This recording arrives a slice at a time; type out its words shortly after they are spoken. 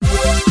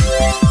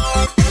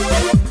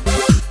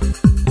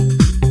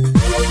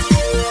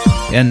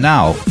And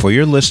now, for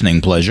your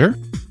listening pleasure.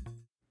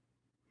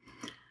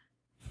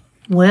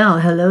 Well,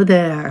 hello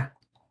there.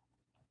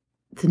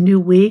 It's a new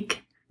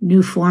week,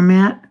 new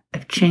format.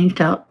 I've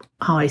changed out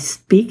how I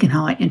speak and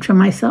how I intro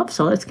myself,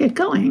 so let's get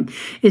going.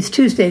 It's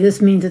Tuesday.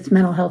 This means it's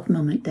Mental Health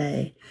Moment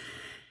Day.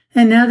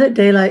 And now that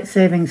daylight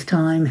savings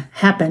time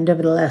happened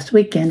over the last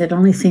weekend, it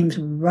only seems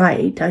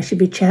right I should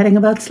be chatting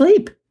about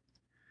sleep.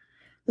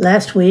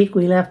 Last week,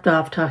 we left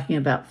off talking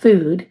about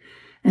food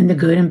and the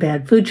good and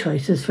bad food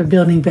choices for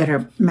building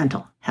better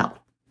mental health.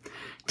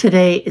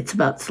 Today, it's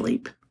about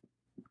sleep.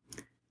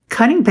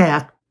 Cutting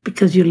back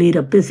because you lead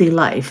a busy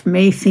life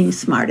may seem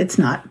smart. It's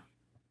not.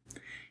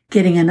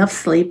 Getting enough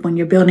sleep when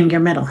you're building your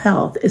mental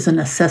health is a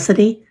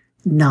necessity,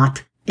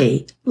 not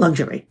a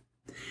luxury.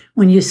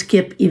 When you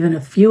skip even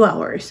a few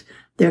hours,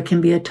 there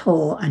can be a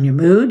toll on your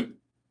mood,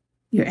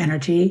 your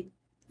energy,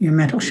 your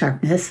mental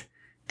sharpness,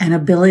 and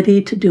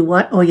ability to do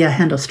what? Oh yeah,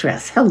 handle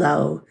stress.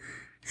 Hello.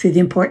 See the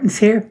importance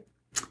here?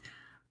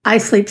 I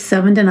sleep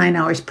 7 to 9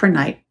 hours per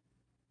night,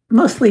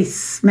 mostly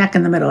smack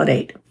in the middle at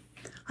 8.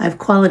 I have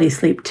quality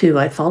sleep too.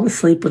 I fall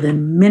asleep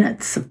within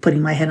minutes of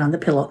putting my head on the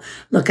pillow.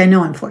 Look, I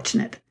know I'm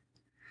fortunate.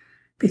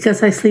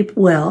 Because I sleep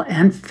well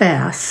and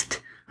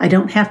fast, I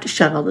don't have to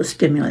shut all the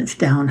stimulants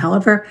down.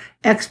 However,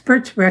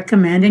 experts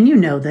recommend, and you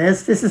know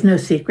this is no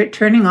secret,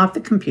 turning off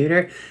the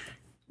computer,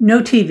 no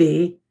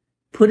TV,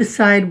 put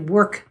aside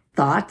work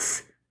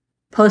thoughts,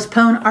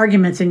 postpone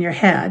arguments in your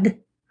head.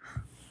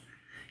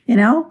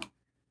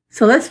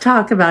 So let's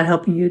talk about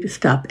helping you to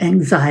stop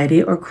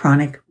anxiety or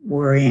chronic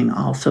worrying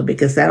also,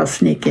 because that'll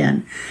sneak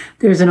in.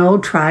 There's an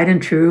old tried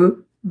and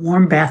true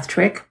warm bath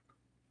trick.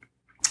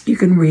 You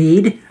can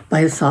read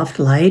by a soft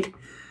light.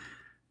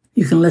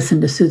 You can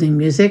listen to soothing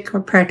music or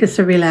practice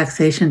a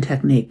relaxation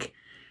technique.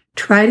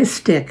 Try to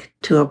stick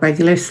to a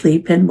regular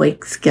sleep and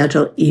wake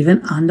schedule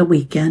even on the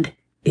weekend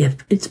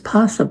if it's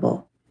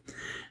possible.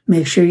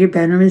 Make sure your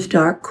bedroom is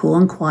dark, cool,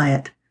 and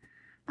quiet.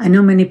 I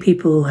know many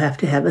people who have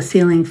to have a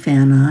ceiling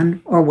fan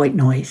on or white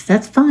noise.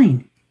 That's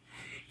fine.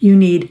 You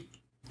need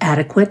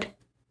adequate,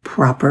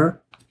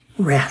 proper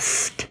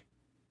rest,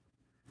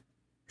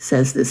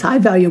 says this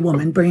high-value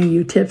woman, bringing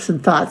you tips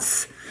and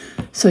thoughts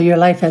so your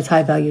life has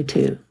high value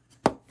too.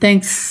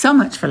 Thanks so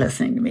much for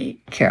listening to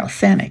me, Carol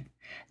Sanick.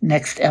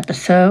 Next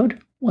episode,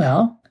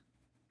 well,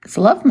 it's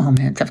love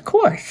moments, of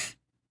course.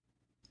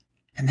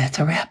 And that's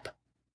a wrap.